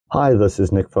Hi, this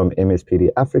is Nick from MSPD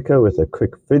Africa with a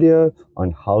quick video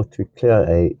on how to clear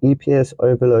a EPS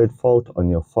overload fault on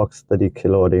your Fox 30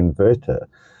 kilowatt inverter.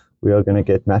 We are going to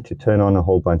get Matt to turn on a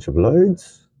whole bunch of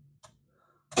loads.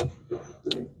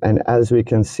 And as we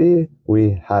can see,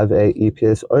 we have a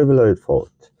EPS overload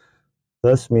fault.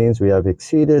 This means we have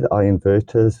exceeded our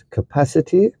inverter's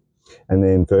capacity and the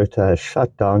inverter has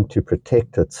shut down to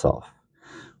protect itself.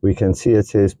 We can see it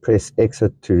says press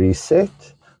exit to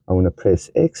reset. I'm going to press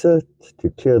exit to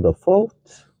clear the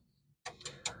fault.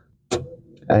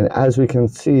 And as we can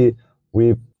see,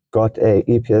 we've got a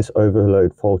EPS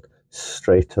overload fault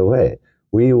straight away.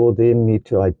 We will then need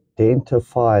to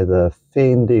identify the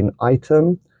offending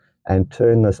item and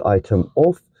turn this item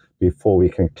off before we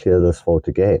can clear this fault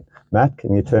again. Matt,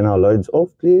 can you turn our loads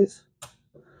off, please?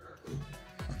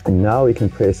 And now we can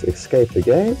press escape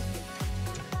again.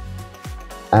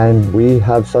 And we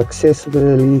have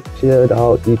successfully cleared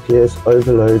our EPS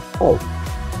overload fault.